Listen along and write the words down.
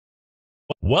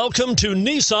Welcome to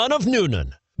Nissan of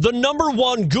Newnan, the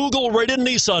 #1 Google-rated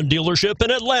Nissan dealership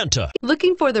in Atlanta.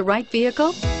 Looking for the right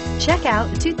vehicle? Check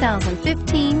out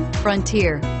 2015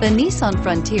 Frontier. The Nissan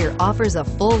Frontier offers a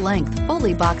full-length,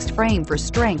 fully boxed frame for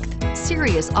strength,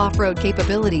 serious off-road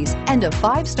capabilities, and a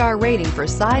 5-star rating for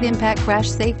side impact crash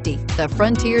safety. The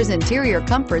Frontier's interior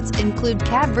comforts include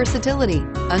cab versatility,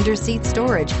 under-seat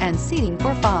storage, and seating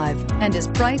for 5, and is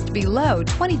priced below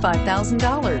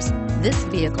 $25,000. This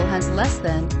vehicle has less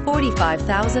than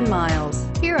 45,000 miles.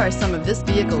 Here are some of this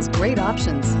vehicle's great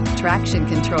options: traction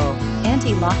control,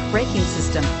 anti-lock braking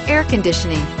system, air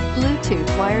conditioning, Bluetooth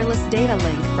wireless data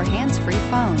link for hands-free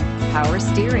phone, power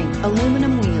steering,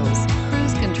 aluminum wheels,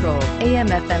 cruise control,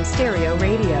 AM/FM stereo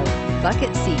radio,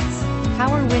 bucket seats,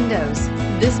 power windows.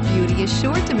 This beauty is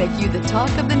sure to make you the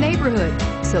talk of the neighborhood.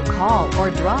 So call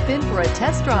or drop in for a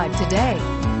test drive today.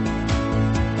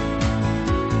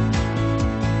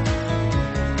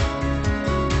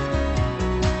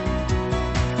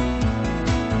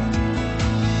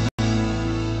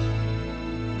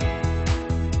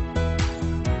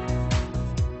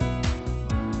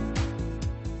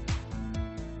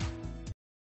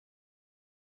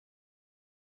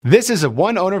 This is a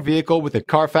one-owner vehicle with a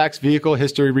Carfax Vehicle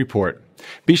History Report.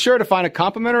 Be sure to find a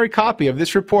complimentary copy of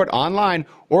this report online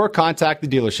or contact the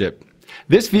dealership.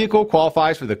 This vehicle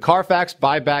qualifies for the Carfax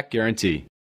Buyback Guarantee.